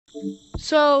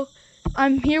So,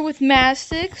 I'm here with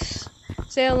Mastix.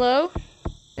 Say hello.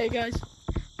 Hey guys.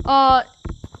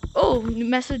 New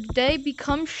message today.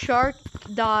 Become shark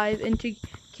dive into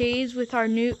caves with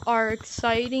our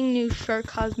exciting new shark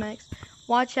cosmetics.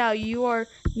 Watch out, you are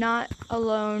not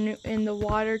alone in the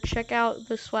water. Check out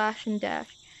the splash and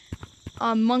dash.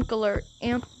 Monk alert.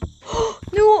 No,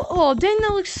 oh dang,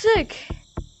 that looks sick.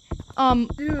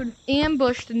 Dude.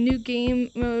 Ambush, the new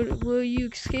game mode. Will you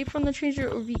escape from the treasure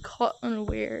or be caught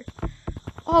unaware?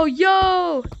 Oh,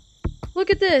 yo!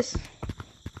 Look at this.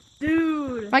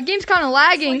 Dude. My game's kind of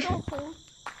lagging. Like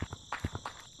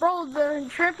bro, the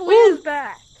trampoline is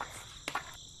back.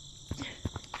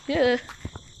 Yeah.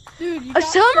 Dude, you A got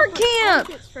summer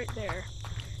camp! right there.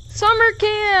 Summer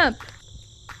camp!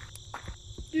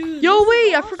 Dude, Yo,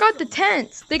 wait, awesome. I forgot the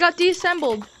tents. They got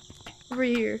deassembled over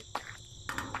here.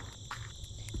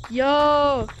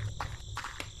 Yo.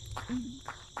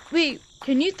 Wait,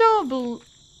 can you throw a balloon?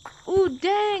 Oh,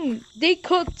 dang. They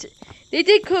cooked. They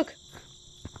did cook.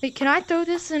 Wait, can I throw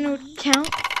this and it would count?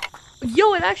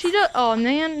 Yo, it actually does. Oh,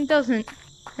 man, it doesn't.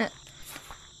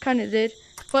 Kind of did.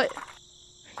 But,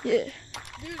 yeah.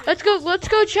 Dude, Let's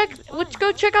go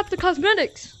check out the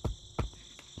cosmetics.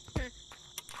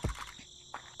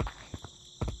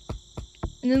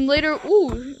 And then later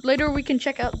we can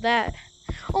check out that.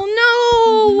 Oh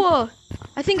no!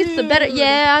 I think it's the better.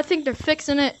 Yeah, I think they're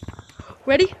fixing it.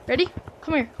 Ready?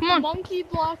 Come here. Come on. The monkey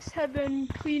blocks have been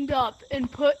cleaned up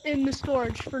and put in the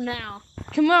storage for now.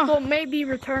 Come on. So it may be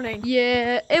returning.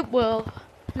 Yeah, it will.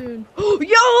 Dude. Yo,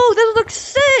 that looks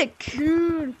sick.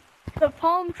 Dude. The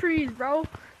palm trees, bro.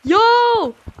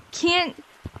 Yo! Can't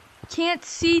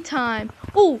see time.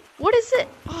 Oh, what is it?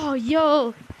 Oh,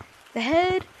 yo. The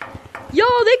head. Yo,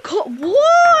 they caught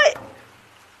what?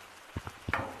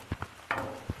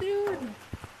 Dude.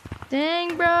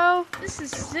 Dang, bro. This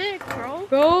is sick, bro.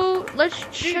 Bro, let's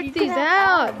Dude, check these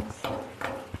out. Abs.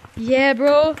 Yeah,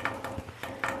 bro.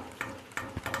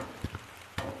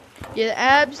 Yeah, the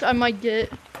abs I might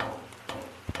get.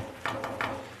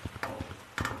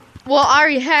 Well, I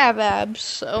already have abs,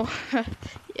 so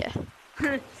yeah.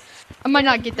 I might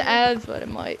not get the abs, but I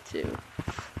might too.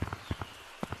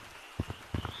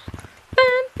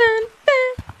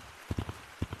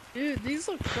 Dude, these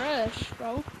look fresh,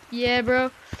 bro. Yeah, bro.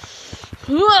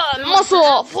 Muscle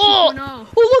off. Oh,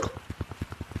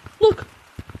 look.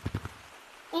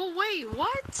 Oh wait,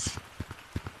 what?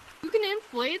 You can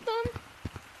inflate them?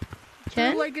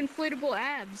 Can? They're like inflatable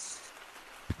abs.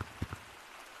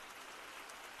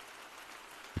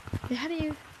 Yeah, how do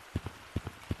you?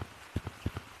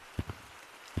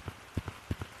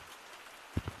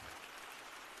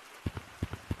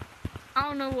 I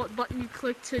don't know what button you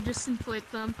click to just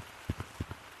inflate them.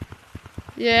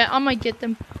 Yeah, I might get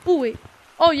them. Oh wait.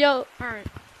 Oh yo. Alright.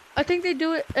 I think they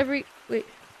do it every. Wait.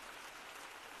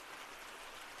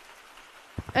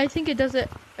 I think it does it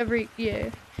every. Yeah.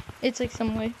 It's like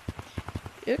some way.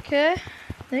 Okay.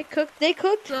 They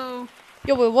cooked. So.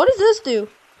 Yo, wait. What does this do?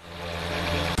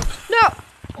 No.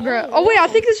 Bro. Oh wait. I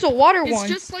think this is a water one. It's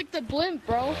just like the blimp,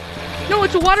 bro. No,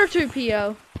 it's a water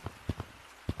torpedo.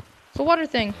 It's a water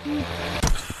thing.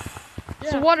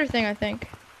 It's a water thing, I think.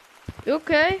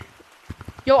 Okay.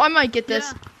 Yo, I might get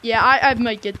this. Yeah, I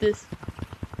might get this.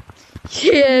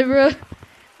 Yeah, bro.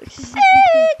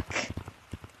 Sick!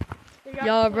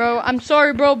 Yo, bro. I'm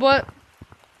sorry, bro, but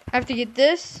I have to get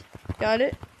this. Got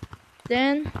it.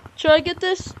 Then, should I get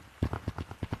this?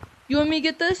 You want me to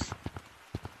get this?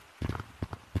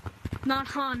 Not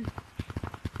Han.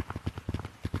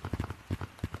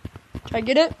 Should I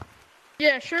get it?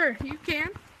 Yeah, sure. You can.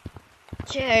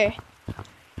 Okay.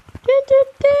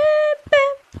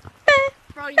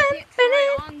 Bro, you can't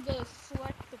try on the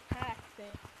select the pack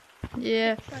thing.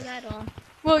 Yeah. Try that on.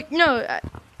 Well, no.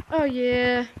 Oh,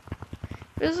 yeah.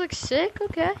 This looks sick.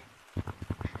 Okay.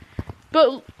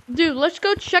 But, dude, let's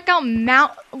go check out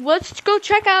Let's go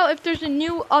check out if there's a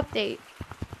new update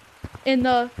in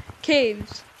the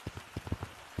caves.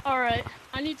 Alright.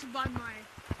 I need to buy my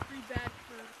free badge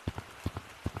for...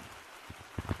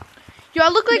 Yo, I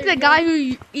look like the guy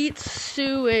who eats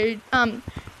sewage.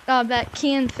 That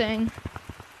can thing.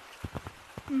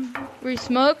 Where he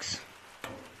smokes.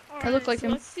 Alright, I look like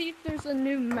him. Let's see if there's a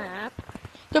new map.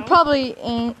 There probably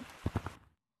ain't.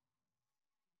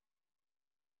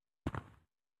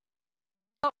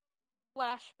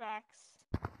 Flashbacks.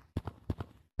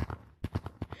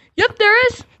 Yep, there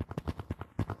is.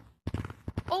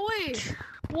 Oh wait.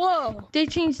 Whoa. They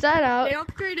changed that out. They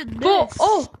upgraded this.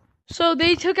 Oh, so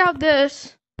they took out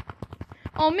this.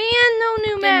 Oh man, no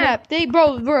new map.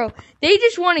 Bro, they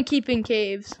just want to keep in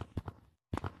caves.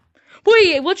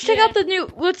 Wait, let's check out the new.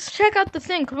 Let's check out the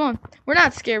thing. Come on. We're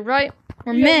not scared, right?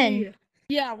 We're men.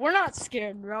 Yeah, we're not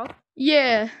scared, bro.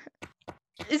 Yeah.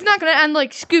 It's not gonna end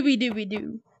like Scooby Dooby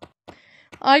Doo.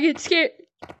 I get scared.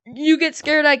 You get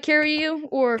scared I carry you,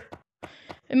 or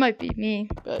it might be me,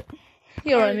 but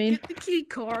you know what I mean. Get the key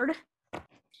card.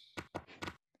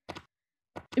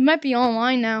 It might be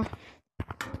online now.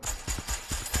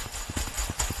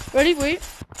 Ready? Wait.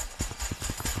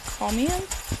 Call me in.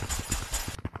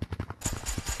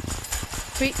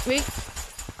 Wait.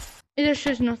 It just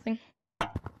shows nothing.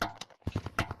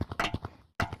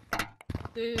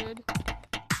 Dude.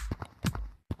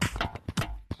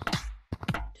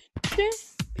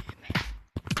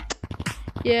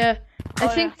 Yeah, I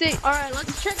think they. All right,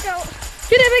 let's check out.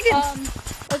 Get it,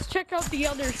 let's check out the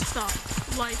other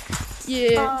stuff, like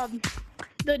yeah.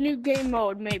 The new game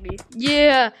mode, maybe.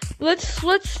 Yeah,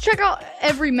 let's check out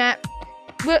every map.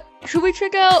 But should we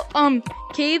check out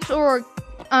caves or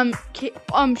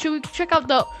should we check out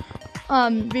the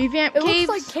revamp caves? It looks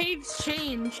like caves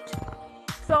changed.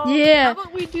 So yeah. How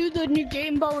about we do the new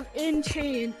game mode in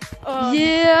chain?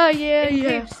 Yeah.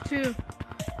 Caves too.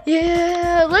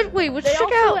 Yeah. Let's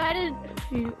check out. Added,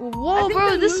 whoa,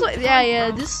 bro! This look.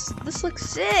 Yeah. This looks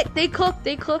sick. They cooked.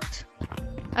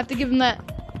 I have to give them that.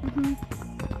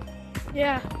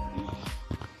 Yeah.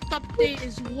 Update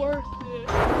is worth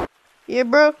it. Yeah,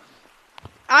 bro.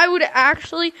 I would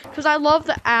actually, because I love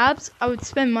the abs, I would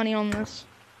spend money on this.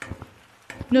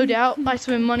 No doubt, I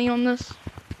spend money on this.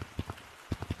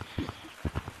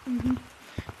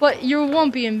 But you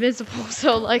won't be invisible,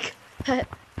 so like,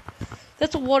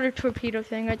 that's a water torpedo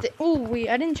thing. Oh wait,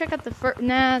 I didn't check out the fur.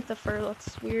 Nah, the fur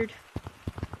looks weird.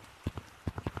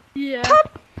 Yeah.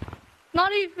 Pop!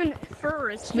 Not even fur.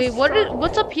 It's wait, just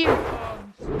what's up here?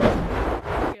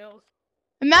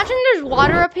 Imagine there's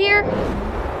water up here.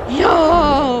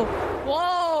 Yo!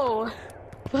 Whoa!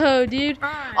 Whoa, dude.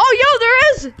 Right. Oh, yo, there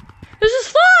is! There's a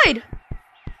slide!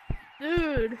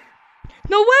 Dude.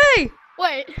 No way!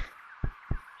 Wait.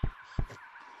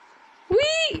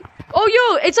 Wee! Oh,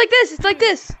 yo, it's like this. It's like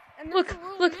this. Look.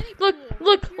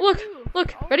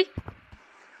 Ready?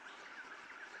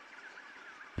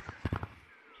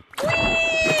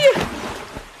 Wee!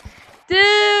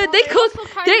 Dude, they cooked.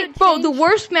 Bro, the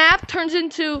worst map turns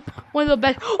into one of the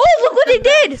best. Oh, look what they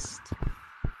did!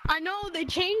 I know, they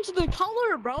changed the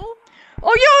color, bro.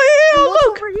 Oh, yo,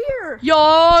 look! Over here.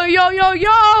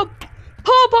 Yo!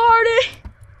 Pool party!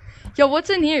 Yo, what's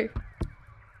in here?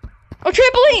 Oh,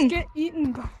 trampoline! Let's get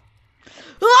eaten.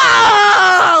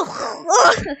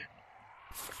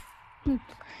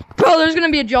 Bro, there's gonna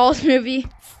be a Jaws movie.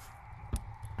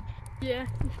 Yeah.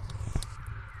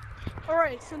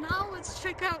 Alright, so now let's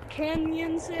check out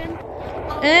canyons and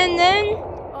then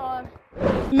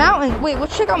mountains. Wait,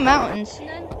 let's check out mountains. And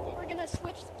then we're gonna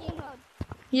switch the game mode.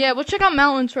 Yeah, we'll check out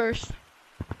mountains first.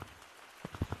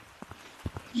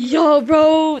 Yo,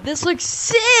 bro, this looks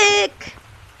sick.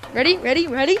 Ready?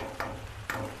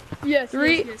 Yes.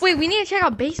 3. Yes. Wait, we need to check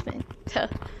out basement.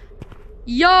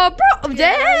 Yo, bro,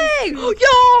 dang!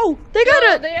 Yo, they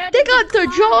got the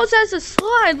Jaws as a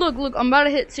slide. Look, I'm about to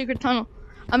hit secret tunnel.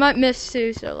 I might miss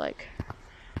too, so like.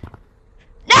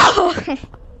 No!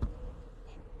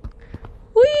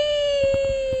 Whee!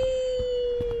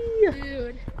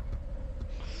 Dude.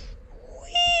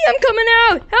 Whee! I'm coming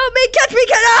out! Help me! Catch me!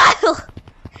 Get out!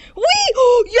 Whee!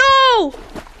 Yo!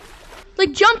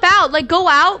 Like jump out! Like go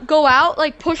out!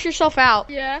 Like push yourself out.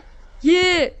 Yeah.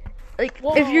 Yeah. Like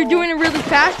whoa. If you're doing it really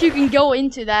fast, you can go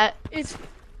into that. It's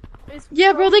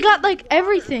yeah, bro. They got like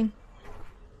everything.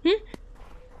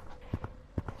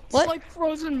 What? It's like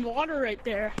frozen water right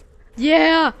there.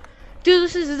 Yeah. Dude,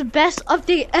 this is the best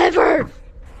update ever.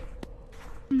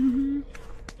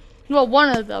 Well,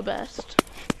 one of the best.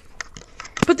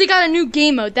 But they got a new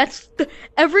game mode.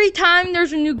 Every time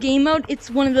there's a new game mode, it's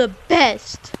one of the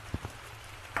best.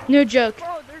 No joke.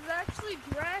 Bro, there's actually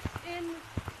grass in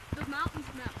the mountains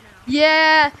map now.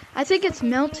 Yeah, I think it's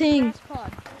melting.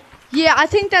 Yeah, I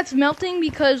think that's melting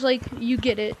because, like, you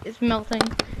get it. It's melting.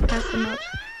 It has to melt.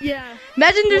 Yeah.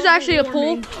 Imagine there's actually a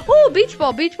pool. Oh, beach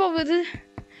ball with it.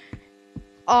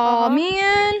 Aw,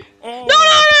 man.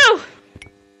 No!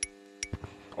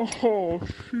 Oh,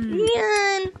 shoot.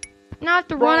 Man. Now I have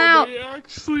to run out. They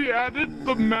actually added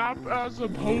the map as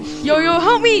opposed to... Yo,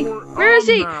 help me! Where is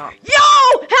he? map.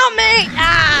 Yo! Help me!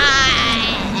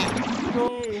 Ah!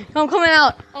 No. I'm coming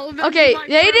out. Okay,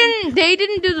 they they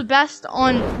didn't do the best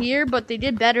on here, but they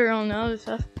did better on the other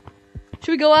stuff.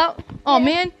 Should we go out? Oh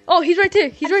man! Oh, he's right there.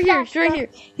 He's right here. He's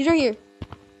right here.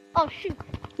 Oh shoot!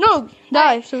 No,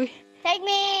 die. So we. Take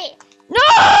me! No!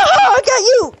 I got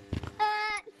you.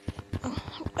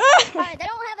 Alright, they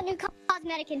don't have a new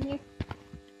cosmetic in here.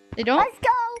 They don't? Let's go!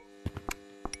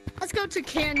 Let's go to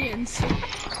canyons.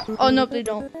 Oh, nope, they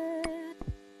don't.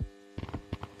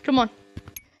 Come on.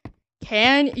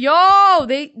 Yo,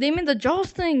 they made the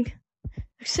Jaws thing.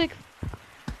 Sick.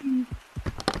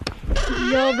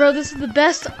 Yo, bro, this is the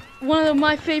best. One of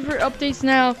my favorite updates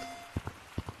now.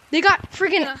 They got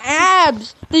freaking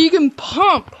abs that you can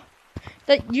pump.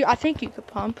 I think you could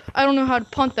pump. I don't know how to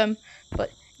pump them, but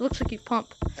it looks like you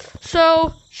pump.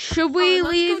 So, should we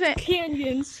leave it?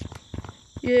 Canyons.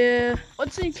 Yeah.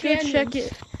 What's in Let's canyons? go check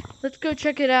it. Let's go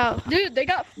check it out. Dude, they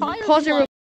got fire. Pause it.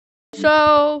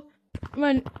 So,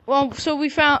 we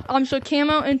found so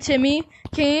Camo and Timmy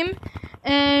came,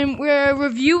 and we're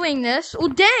reviewing this. Oh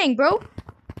dang, bro!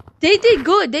 They did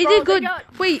good. They did good.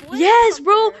 Wait, yes,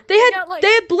 bro. They had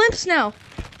blimps now.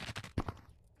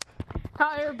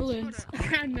 Tire balloons.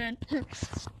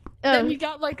 Then you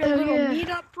got like a little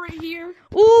meetup right here.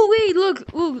 Ooh, wait,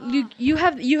 look. Ooh, you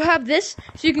have this,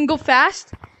 so you can go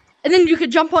fast, and then you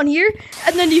could jump on here,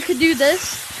 and then you could do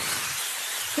this.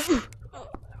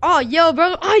 Oh, yo,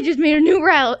 bro, I just made a new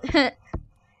route.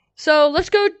 So let's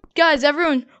go, guys,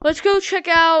 everyone. Let's go check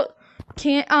out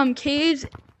caves,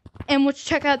 and let's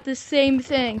check out the same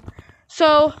thing.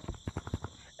 So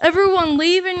everyone,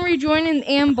 leave and rejoin in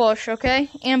ambush,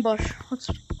 okay? Ambush. Let's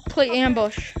play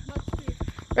ambush.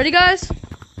 Ready, guys?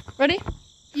 Ready?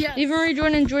 Yes. Leave and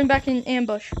rejoin and join back in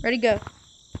ambush. Ready, go.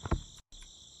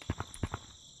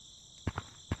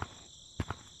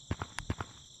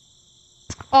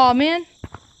 Aw, man.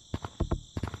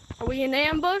 Are we in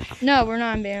ambush? No, we're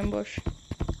not in ambush.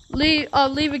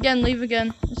 Leave again, leave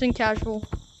again. It's in casual.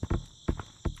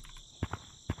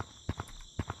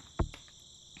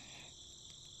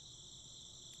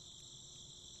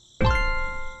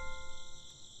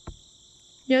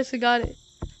 Yes, I got it.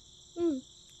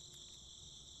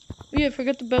 Yeah,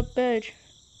 forget the belt badge.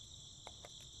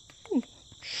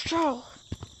 Straw.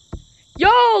 Yo,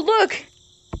 look!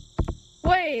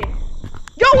 Wait.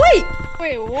 Yo, wait!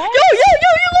 Wait, what? Yo,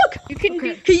 look! You can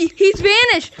He's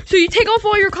vanished. So you take off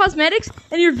all your cosmetics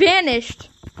and you're vanished.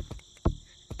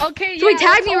 Okay, so wait,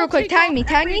 tag me real quick. Tag me.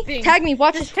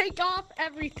 Watch Just take off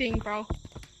everything, bro.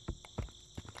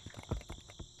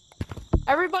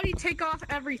 Everybody take off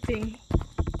everything.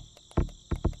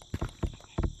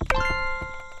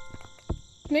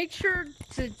 Make sure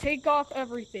to take off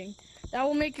everything. That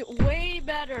will make it way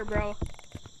better, bro.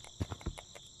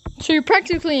 So you're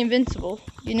practically invincible.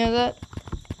 You know that?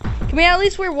 Can we at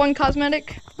least wear one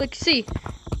cosmetic? Like, see.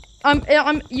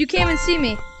 You can't even see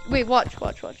me. Wait, watch.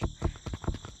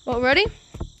 Well, ready?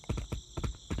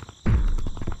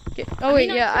 Okay. Oh,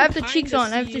 wait, yeah. I have the cheeks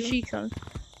on.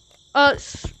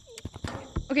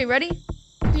 Okay, ready?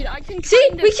 Dude, I can see?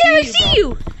 We can't even see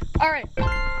you!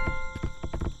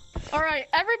 Alright,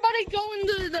 everybody go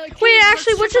into the cave. Wait,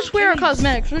 actually, let's just wear our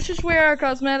cosmetics. Let's just wear our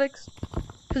cosmetics.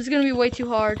 Because it's going to be way too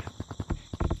hard.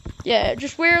 Yeah,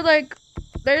 just wear, like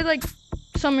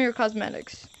some of your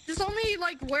cosmetics. Just only,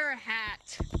 wear a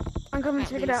hat. I'm going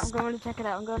to check it out. I'm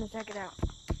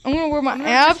going to wear my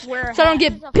abs so I don't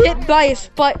get bit by a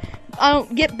spot. I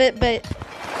don't get bit.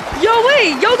 Yo,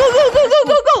 wait! Yo,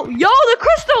 go! Yo, the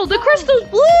crystal's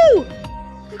blue!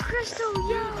 The crystal,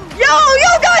 yo! Yo,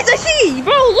 guys, I see!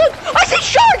 Bro, look! I see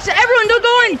sharks! Everyone, don't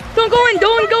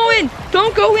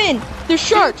go in! There's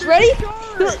sharks, ready?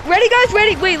 Ready, guys,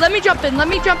 ready? Wait, let me jump in. No!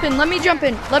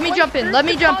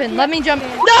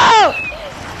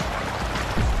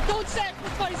 Don't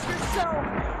sacrifice yourself!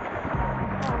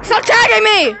 Stop tagging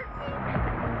me!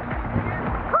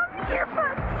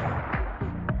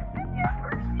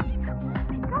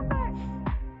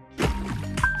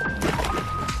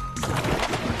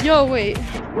 Yo, wait.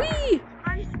 Whee!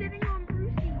 I'm sitting on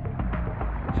Brucey.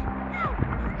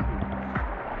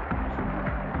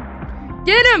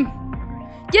 Get him!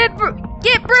 Get Bruce!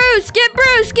 Get him,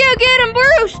 Bruce! Get Bruce!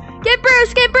 Get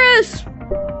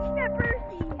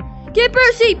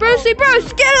Brucey! Bruce!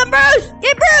 Get him, Bruce!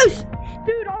 Get Bruce!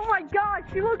 Dude, oh my gosh,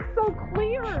 she looks so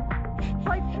clear!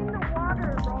 Like in the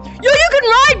water, bro. Yo, you can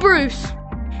ride Bruce!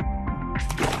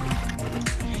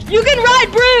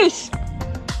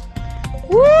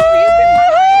 Woo!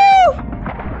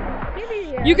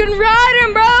 You can ride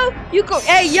him, bro! You go.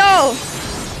 Hey, yo!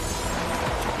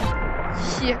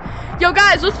 Shit. Yo,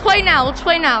 guys, let's play now.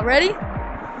 Ready?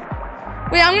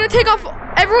 Wait, I'm gonna take off.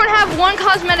 Everyone have one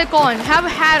cosmetic on. Have a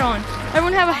hat on.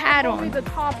 Everyone have a hat on. Only the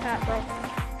top hat, bro.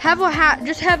 Have a hat.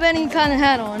 Just have any kind of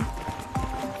hat on.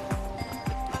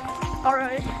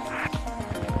 Alright.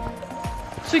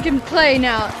 So we can play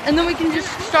now. And then we can just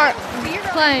start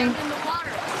playing. In the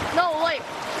water. No,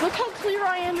 look how clear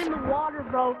I am in the water,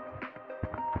 bro.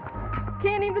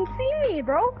 can't even see me,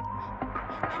 bro.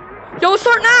 Yo,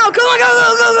 start now! Come on,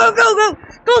 go!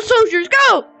 Go, soldiers,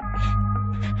 go!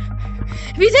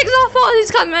 If he takes off all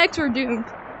these cosmetics, we're doomed.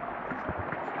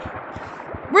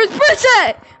 Where's Bruce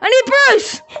at? I need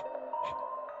Bruce!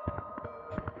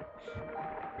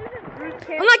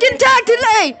 I'm not getting tagged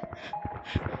today!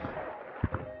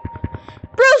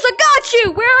 Bruce, I got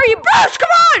you! Where are you? Bruce, come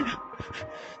on!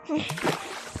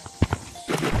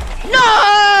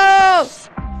 No!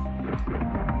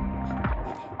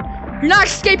 You're not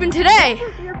escaping today!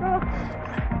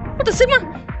 What the Sigma?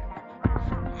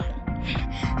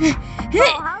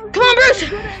 Come on, Bruce!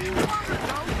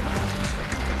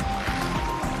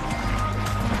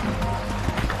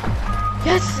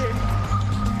 Yes!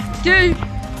 Dude,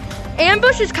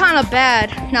 ambush is kind of bad,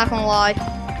 not gonna lie.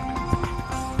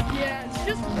 Yeah, it's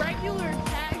just regular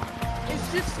attack.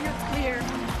 It's just you're clear.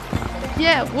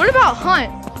 Yeah, what about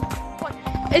hunt?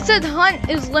 It said hunt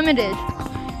is limited.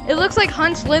 It looks like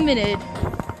hunt's limited.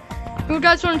 You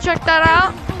guys want to check that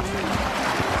out?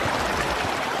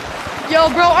 Yo,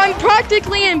 bro, I'm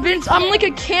practically invincible. I'm like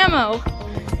a camo.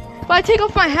 If I take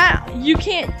off my hat, you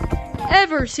can't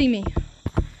ever see me.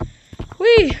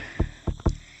 Whee!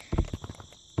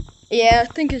 Yeah,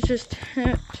 I think it's just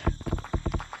it.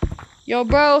 Yo,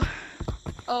 bro.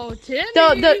 Oh, Timmy.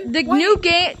 The new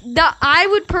game that I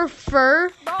would prefer.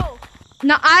 Bro.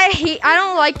 No, I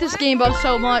don't like this game but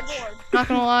so much. Not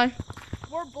gonna lie.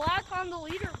 We're black on the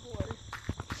leaderboard.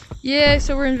 Yeah,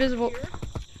 so we're invisible.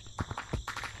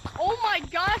 Oh my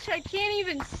gosh, I can't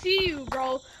even see you,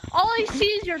 bro. All I see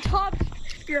is your top,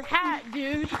 your hat,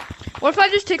 dude. What if I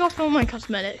just take off all my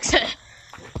cosmetics?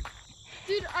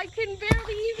 Dude, I can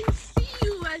barely even see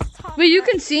you as top. Wait, you hat.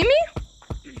 can see me?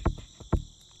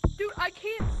 Dude, I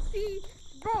can't see.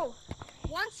 Bro,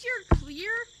 once you're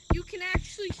clear, you can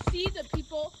actually see the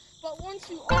people. But once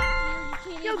you are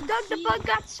clear, you can't Yo, even Doug the see Bug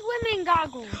got swimming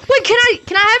goggles. Wait, can I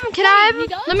have him? Can I have Wait, him? he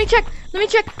does? Let me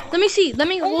check. Let me see. Let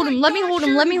me Oh hold my him. Let me gosh, hold him.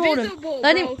 you're Let me hold him. invisible,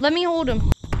 Let bro. me hold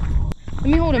him. Let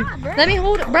me hold him. Nah, bro. Let me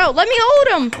hold him, bro. Let me hold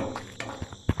him.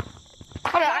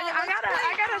 Hold on,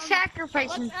 I gotta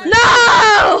sacrifice him first.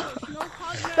 No! No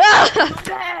cosmetics,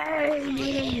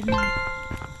 Babe.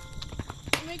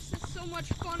 It makes it so much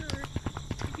funner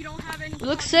if you don't have any.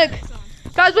 Looks sick. cosmetics on.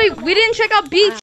 Guys, wait. We didn't check out Beats.